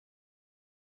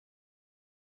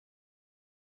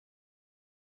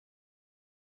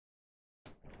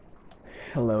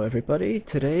Hello everybody,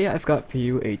 today I've got for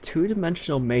you a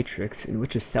two-dimensional matrix in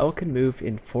which a cell can move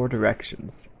in 4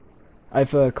 directions.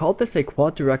 I've called this a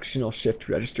quad-directional shift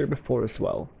register before as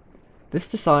well. This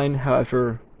design,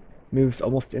 however, moves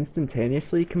almost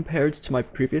instantaneously compared to my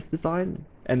previous design,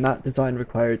 and that design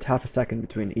required half a second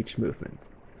between each movement.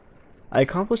 I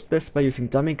accomplished this by using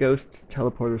dummy ghosts,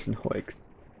 teleporters, and hoiks.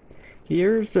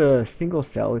 Here's a single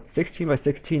cell. It's 16 by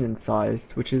 16 in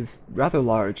size, which is rather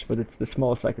large, but it's the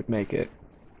smallest I could make it.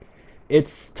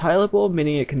 It's tileable,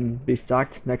 meaning it can be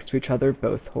stacked next to each other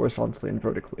both horizontally and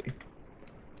vertically,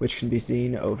 which can be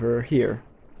seen over here.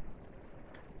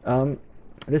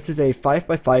 This is a 5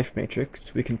 by 5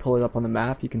 matrix. We can pull it up on the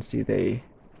map. You can see the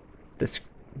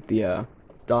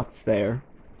dots there.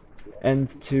 And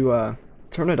to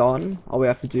turn it on, all we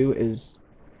have to do is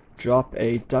drop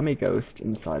a dummy ghost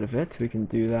inside of it. We can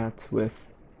do that with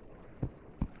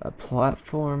a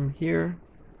platform here,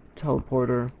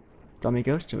 teleporter, dummy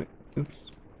ghost.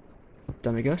 Oops.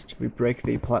 Dummy ghost. We break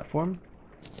the platform.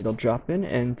 It'll drop in,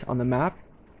 and on the map,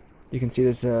 you can see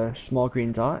there's a small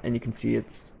green dot, and you can see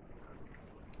it's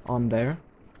on there.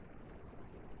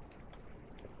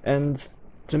 And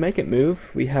to make it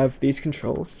move, we have these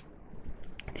controls.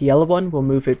 The yellow one will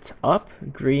move it up,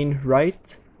 green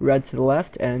right, red to the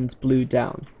left, and blue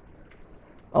down.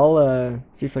 I'll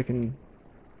see if I can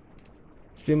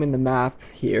zoom in the map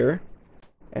here,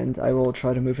 and I will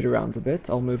try to move it around a bit.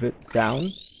 I'll move it down,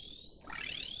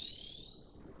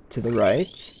 to the right,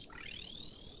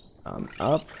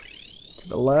 up, to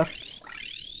the left.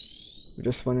 We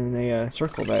just went in a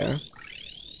circle there.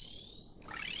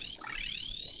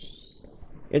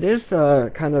 It is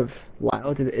kind of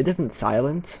loud. It isn't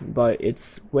silent, but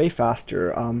it's way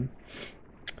faster.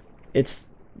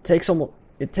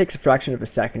 It takes a fraction of a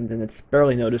second, and it's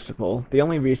barely noticeable. The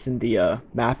only reason the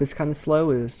map is kind of slow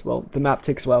is, well, the map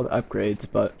takes a while to upgrade,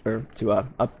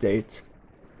 update.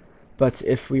 But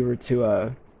if we were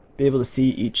to be able to see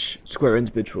each square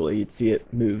individually, you'd see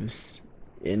it moves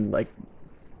in, like,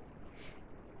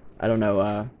 I don't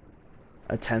know,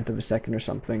 a tenth of a second or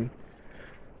something.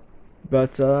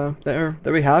 But there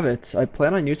we have it. I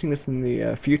plan on using this in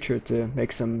the future to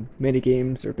make some mini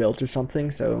games or builds or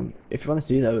something, so if you want to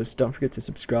see those, don't forget to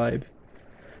subscribe.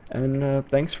 And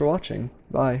thanks for watching.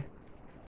 Bye.